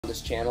this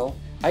channel,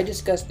 I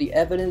discuss the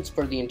evidence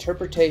for the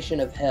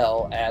interpretation of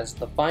hell as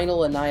the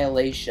final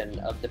annihilation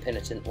of the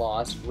penitent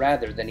lost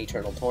rather than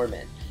eternal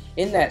torment.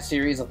 In that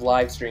series of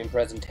live stream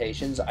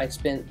presentations, I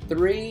spent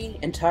 3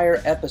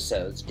 entire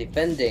episodes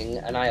defending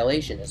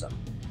annihilationism.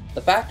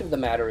 The fact of the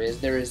matter is,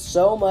 there is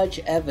so much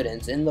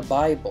evidence in the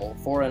Bible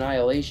for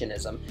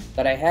annihilationism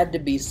that I had to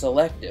be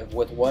selective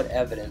with what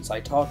evidence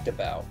I talked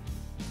about.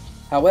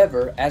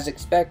 However, as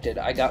expected,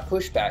 I got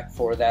pushback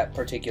for that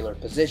particular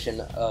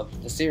position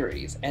of the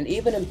series, and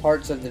even in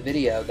parts of the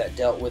video that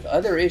dealt with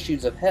other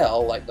issues of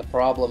hell, like the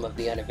problem of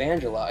the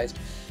unevangelized,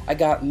 I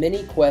got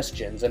many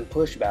questions and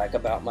pushback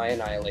about my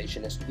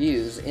annihilationist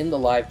views in the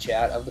live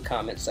chat of the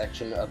comment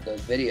section of those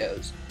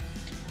videos.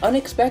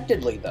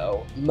 Unexpectedly,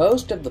 though,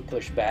 most of the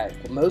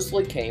pushback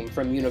mostly came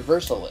from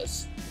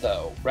Universalists,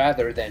 though,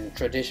 rather than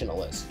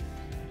Traditionalists.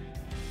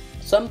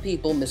 Some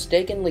people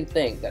mistakenly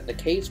think that the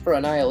case for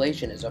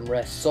annihilationism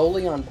rests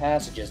solely on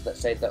passages that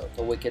say that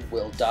the wicked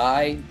will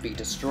die, be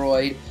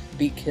destroyed,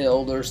 be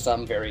killed, or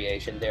some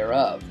variation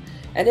thereof.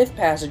 And if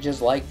passages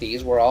like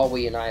these were all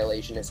we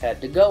annihilationists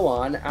had to go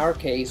on, our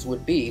case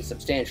would be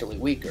substantially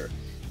weaker.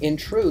 In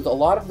truth, a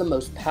lot of the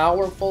most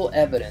powerful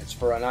evidence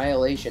for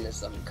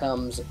annihilationism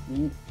comes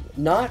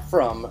not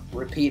from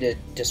repeated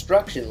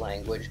destruction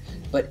language,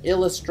 but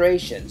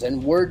illustrations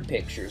and word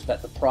pictures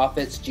that the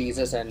prophets,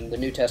 Jesus, and the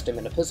New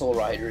Testament epistle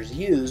writers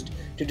used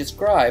to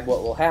describe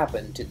what will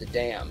happen to the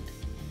damned.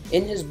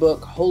 In his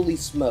book, Holy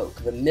Smoke,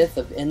 The Myth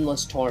of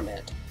Endless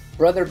Torment,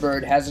 Brother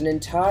Bird has an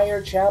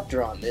entire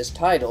chapter on this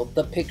titled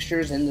The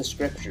Pictures in the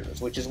Scriptures,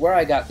 which is where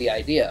I got the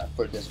idea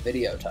for this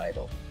video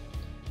title.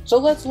 So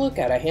let's look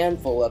at a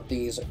handful of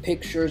these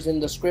pictures in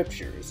the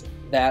Scriptures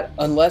that,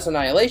 unless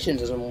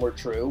annihilationism were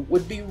true,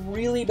 would be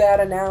really bad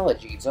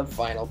analogies of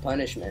final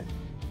punishment.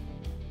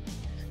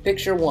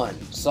 Picture 1.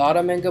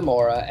 Sodom and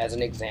Gomorrah as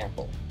an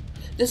example.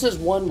 This is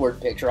one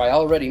word picture I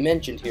already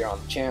mentioned here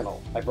on the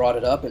channel. I brought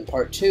it up in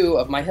part 2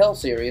 of my Hell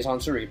series on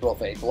Cerebral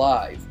Faith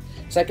Live.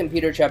 2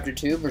 Peter chapter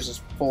 2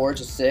 verses 4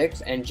 to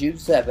 6 and Jude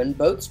 7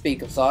 both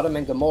speak of Sodom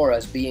and Gomorrah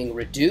as being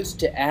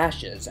reduced to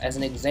ashes as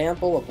an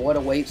example of what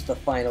awaits the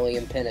finally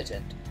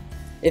impenitent.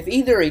 If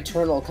either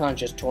eternal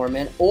conscious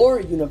torment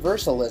or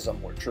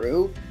universalism were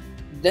true,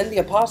 then the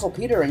Apostle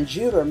Peter and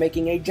Jude are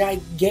making a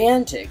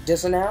gigantic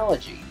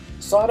disanalogy.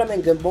 Sodom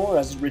and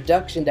Gomorrah's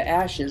reduction to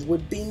ashes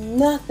would be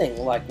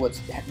nothing like what's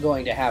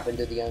going to happen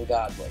to the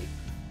ungodly.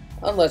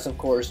 Unless, of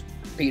course,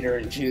 Peter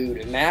and Jude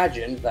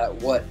imagined that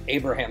what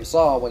Abraham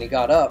saw when he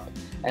got up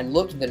and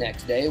looked the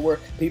next day were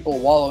people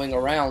wallowing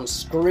around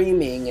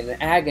screaming in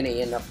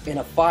agony in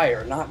a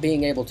fire, not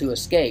being able to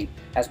escape,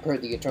 as per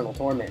the eternal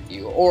torment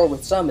view, or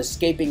with some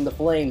escaping the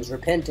flames,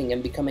 repenting,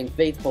 and becoming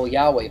faithful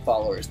Yahweh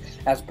followers,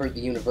 as per the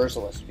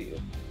Universalist view.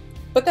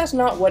 But that's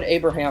not what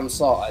Abraham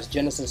saw, as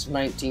Genesis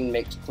 19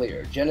 makes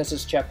clear.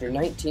 Genesis chapter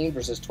 19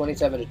 verses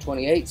 27 to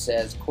 28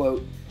 says,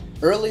 quote,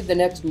 "Early the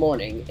next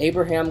morning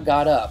Abraham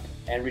got up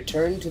and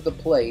returned to the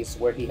place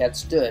where he had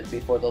stood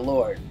before the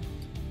Lord.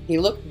 He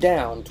looked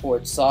down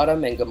toward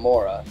Sodom and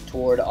Gomorrah,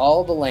 toward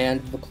all the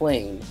land of the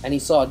plain, and he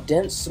saw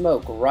dense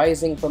smoke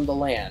rising from the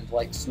land,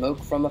 like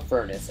smoke from a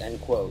furnace."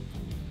 End quote.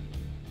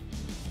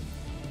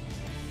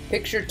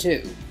 Picture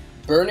 2.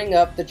 Burning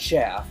up the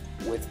chaff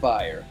with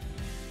fire.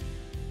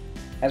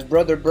 As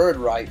Brother Bird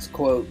writes,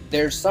 quote,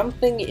 "There's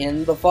something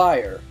in the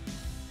fire,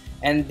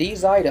 and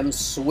these items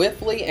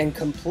swiftly and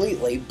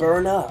completely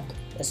burn up,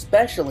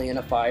 especially in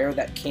a fire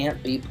that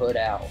can't be put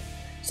out.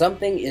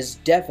 Something is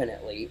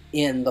definitely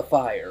in the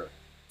fire."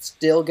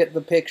 Still get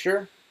the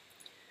picture?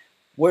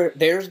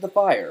 There's the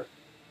fire.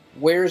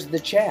 Where's the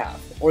chaff,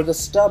 or the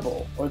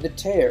stubble, or the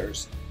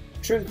tares?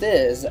 Truth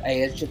is,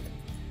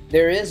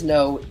 there is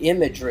no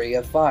imagery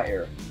of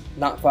fire,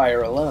 not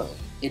fire alone.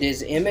 It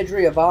is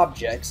imagery of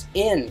objects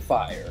in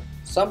fire.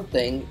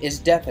 Something is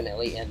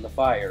definitely in the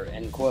fire,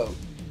 end quote.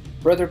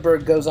 Brother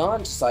Bird goes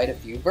on to cite a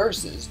few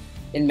verses.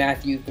 In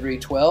Matthew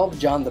 3:12,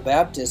 John the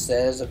Baptist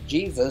says of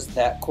Jesus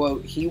that,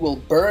 quote, "He will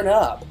burn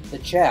up the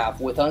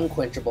chaff with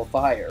unquenchable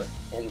fire,"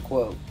 end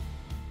quote.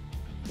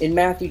 In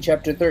Matthew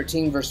chapter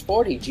 13, verse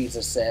 40,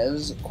 Jesus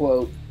says,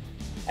 quote,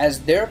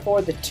 "As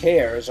therefore the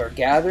tares are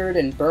gathered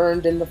and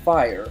burned in the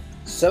fire,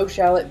 so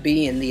shall it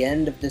be in the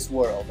end of this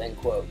world," end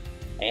quote.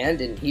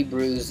 And in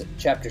Hebrews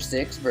chapter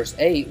 6, verse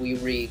 8, we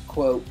read,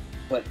 quote,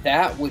 "But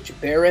that which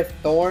beareth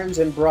thorns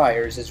and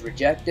briars is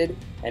rejected,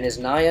 and is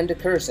nigh unto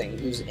cursing,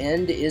 whose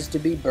end is to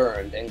be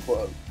burned," end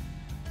quote.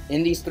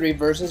 In these 3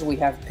 verses, we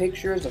have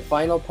pictures of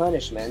final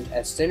punishment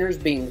as sinners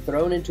being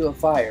thrown into a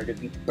fire to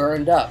be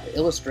burned up,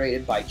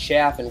 illustrated by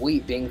chaff and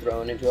wheat being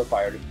thrown into a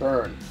fire to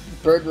burn.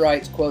 Bird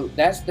writes, quote,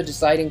 "That's the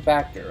deciding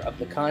factor of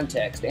the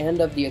context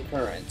and of the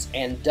occurrence,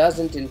 and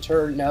doesn't in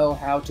turn know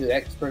how to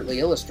expertly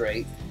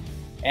illustrate,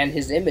 and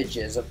his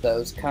images of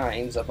those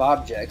kinds of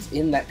objects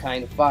in that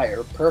kind of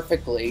fire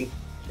perfectly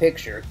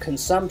picture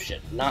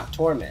consumption, not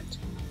torment."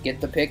 Get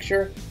the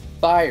picture?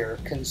 Fire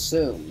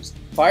consumes.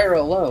 Fire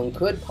alone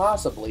could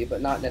possibly,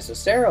 but not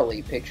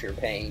necessarily, picture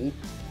pain,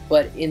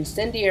 but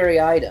incendiary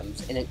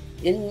items in an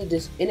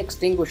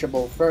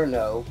inextinguishable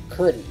inferno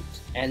couldn't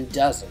and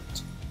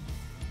doesn't.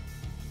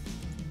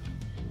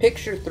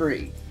 Picture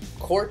 3.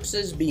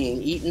 Corpses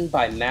being eaten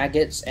by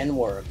maggots and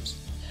worms.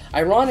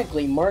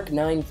 Ironically, Mark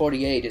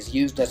 9:48 is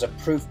used as a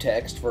proof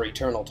text for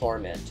eternal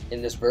torment.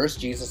 In this verse,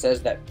 Jesus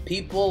says that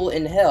people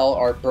in hell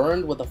are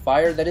burned with a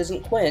fire that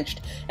isn't quenched,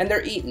 and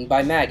they're eaten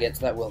by maggots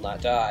that will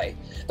not die.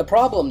 The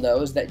problem,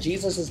 though, is that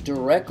Jesus is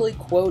directly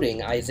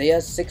quoting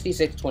Isaiah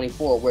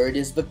 66:24, where it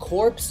is the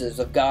corpses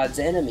of God's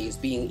enemies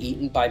being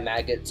eaten by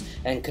maggots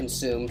and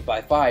consumed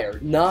by fire,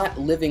 not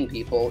living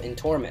people in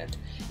torment.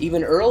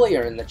 Even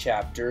earlier in the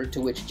chapter to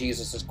which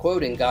Jesus is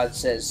quoting, God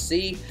says,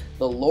 "See,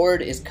 the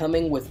Lord is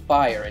coming with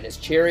fire, and his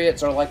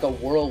chariots are like a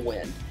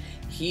whirlwind.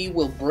 He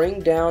will bring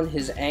down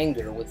his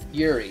anger with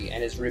fury,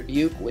 and his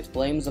rebuke with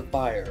flames of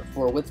fire.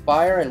 For with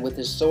fire and with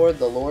his sword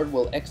the Lord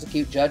will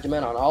execute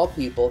judgment on all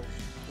people,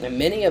 and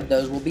many of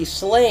those will be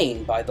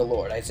slain by the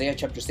Lord." Isaiah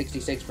chapter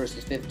 66,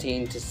 verses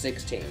 15 to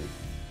 16.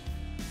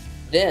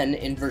 Then,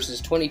 in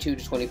verses 22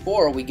 to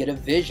 24, we get a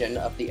vision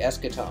of the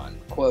eschaton.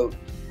 Quote,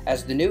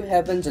 "As the new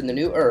heavens and the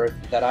new earth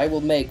that I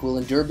will make will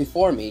endure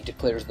before me,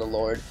 declares the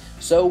Lord,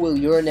 so will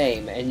your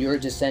name and your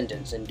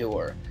descendants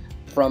endure.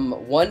 From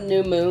one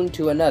new moon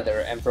to another,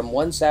 and from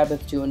one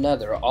Sabbath to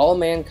another, all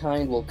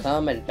mankind will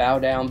come and bow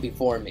down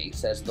before me,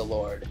 says the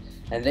Lord.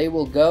 And they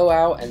will go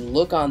out and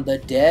look on the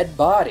dead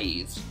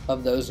bodies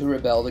of those who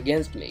rebelled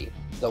against me.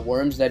 The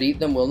worms that eat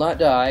them will not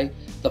die,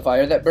 the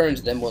fire that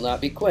burns them will not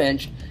be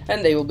quenched,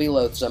 and they will be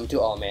loathsome to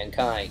all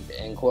mankind."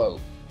 End quote.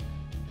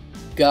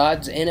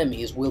 God's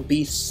enemies will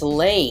be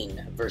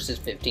slain, verses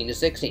 15 to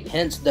 16.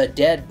 Hence the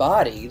dead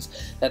bodies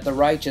that the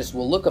righteous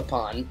will look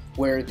upon,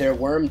 where their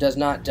worm does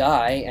not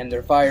die and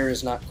their fire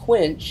is not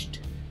quenched.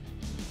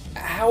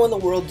 How in the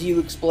world do you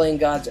explain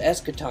God's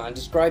eschaton,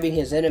 describing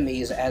his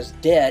enemies as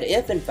dead,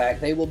 if in fact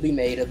they will be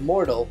made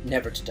immortal,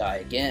 never to die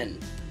again?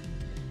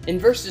 In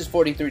verses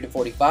 43 to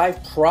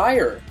 45,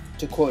 prior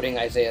to quoting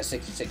Isaiah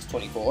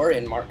 66:24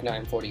 in Mark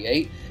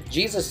 9:48,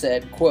 Jesus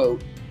said,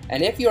 quote,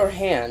 "And if your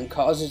hand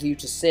causes you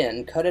to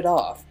sin, cut it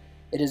off.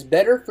 It is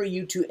better for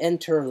you to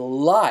enter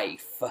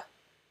life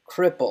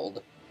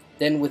crippled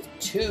than with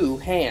 2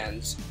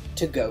 hands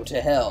to go to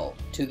hell,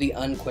 to the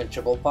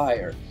unquenchable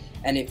fire.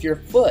 And if your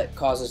foot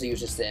causes you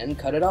to sin,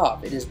 cut it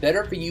off. It is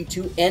better for you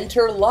to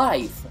enter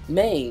life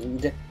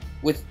maimed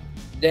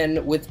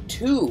than with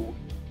 2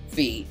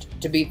 feet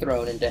to be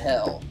thrown into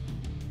hell."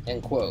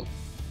 End quote.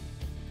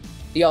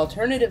 The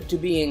alternative to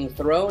being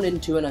thrown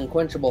into an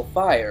unquenchable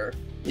fire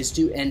is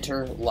to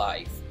enter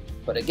life.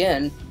 But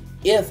again,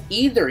 if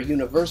either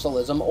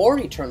universalism or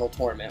eternal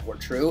torment were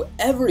true,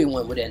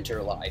 everyone would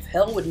enter life.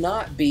 Hell would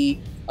not be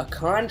a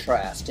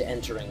contrast to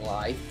entering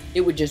life. It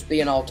would just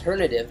be an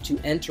alternative to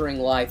entering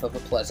life of a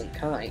pleasant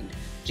kind.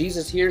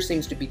 Jesus here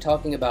seems to be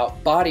talking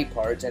about body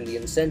parts and the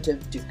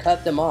incentive to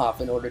cut them off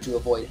in order to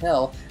avoid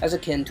hell, as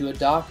akin to a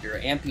doctor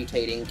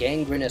amputating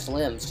gangrenous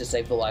limbs to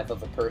save the life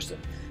of a person.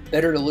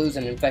 Better to lose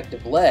an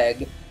infected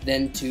leg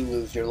than to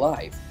lose your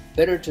life.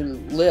 Better to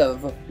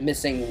live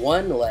missing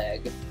one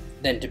leg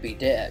than to be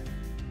dead.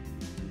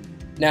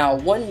 Now,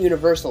 one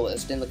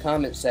Universalist in the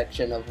comments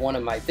section of one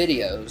of my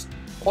videos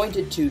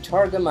pointed to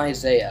Targum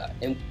Isaiah,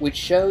 which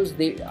shows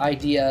the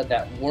idea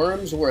that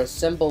worms were a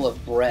symbol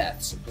of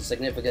breaths. The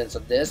significance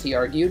of this, he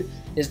argued,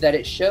 is that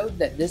it showed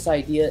that this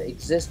idea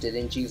existed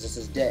in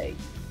Jesus' day.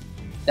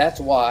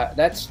 That's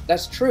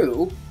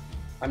true.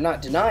 I'm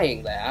not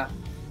denying that.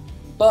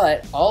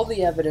 But all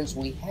the evidence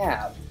we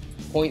have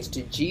points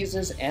to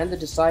Jesus and the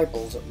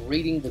disciples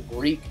reading the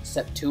Greek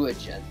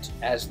Septuagint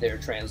as their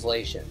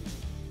translation,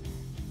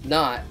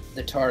 not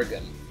the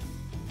Targum.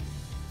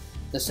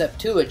 The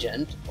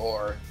Septuagint,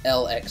 or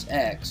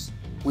LXX,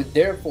 would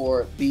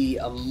therefore be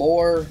a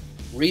more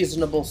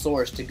reasonable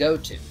source to go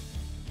to.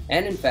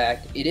 And in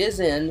fact, it is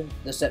in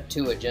the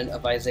Septuagint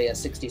of Isaiah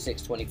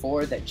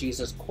 66:24 that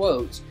Jesus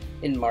quotes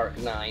in Mark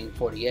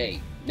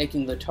 9:48,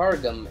 making the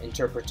Targum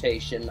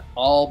interpretation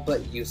all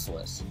but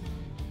useless.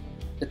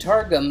 The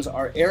Targums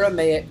are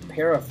Aramaic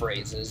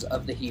paraphrases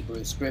of the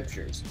Hebrew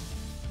Scriptures.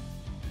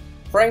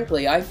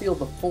 Frankly, I feel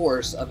the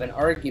force of an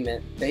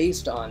argument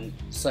based on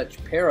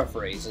such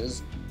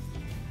paraphrases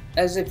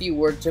as if you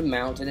were to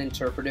mount an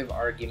interpretive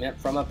argument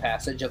from a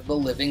passage of the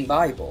Living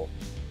Bible.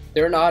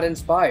 They're not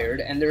inspired,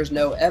 and there's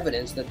no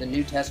evidence that the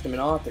New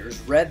Testament authors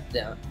read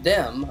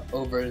them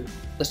over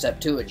the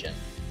Septuagint.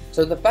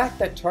 So the fact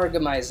that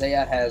Targum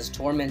Isaiah has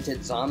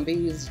tormented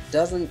zombies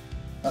doesn't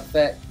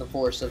affect the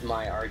force of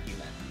my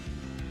argument.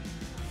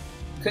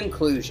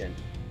 Conclusion.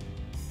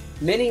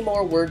 Many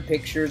more word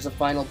pictures of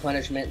final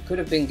punishment could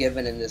have been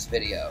given in this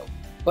video,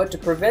 but to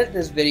prevent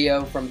this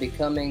video from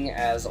becoming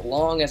as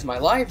long as my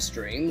live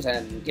streams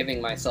and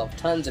giving myself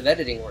tons of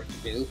editing work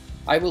to do,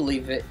 I will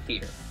leave it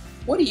here.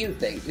 What do you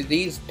think? Do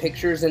these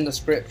pictures in the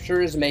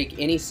scriptures make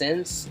any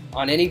sense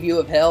on any view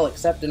of hell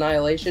except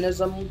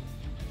annihilationism?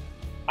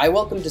 I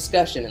welcome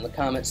discussion in the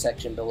comments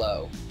section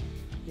below.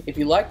 If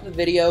you liked the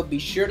video, be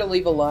sure to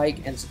leave a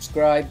like and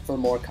subscribe for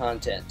more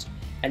content.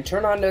 And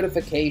turn on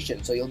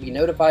notifications so you'll be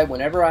notified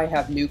whenever I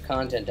have new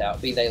content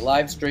out, be they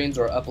live streams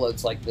or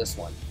uploads like this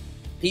one.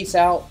 Peace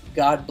out,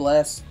 God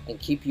bless, and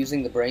keep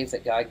using the brains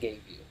that God gave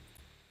you.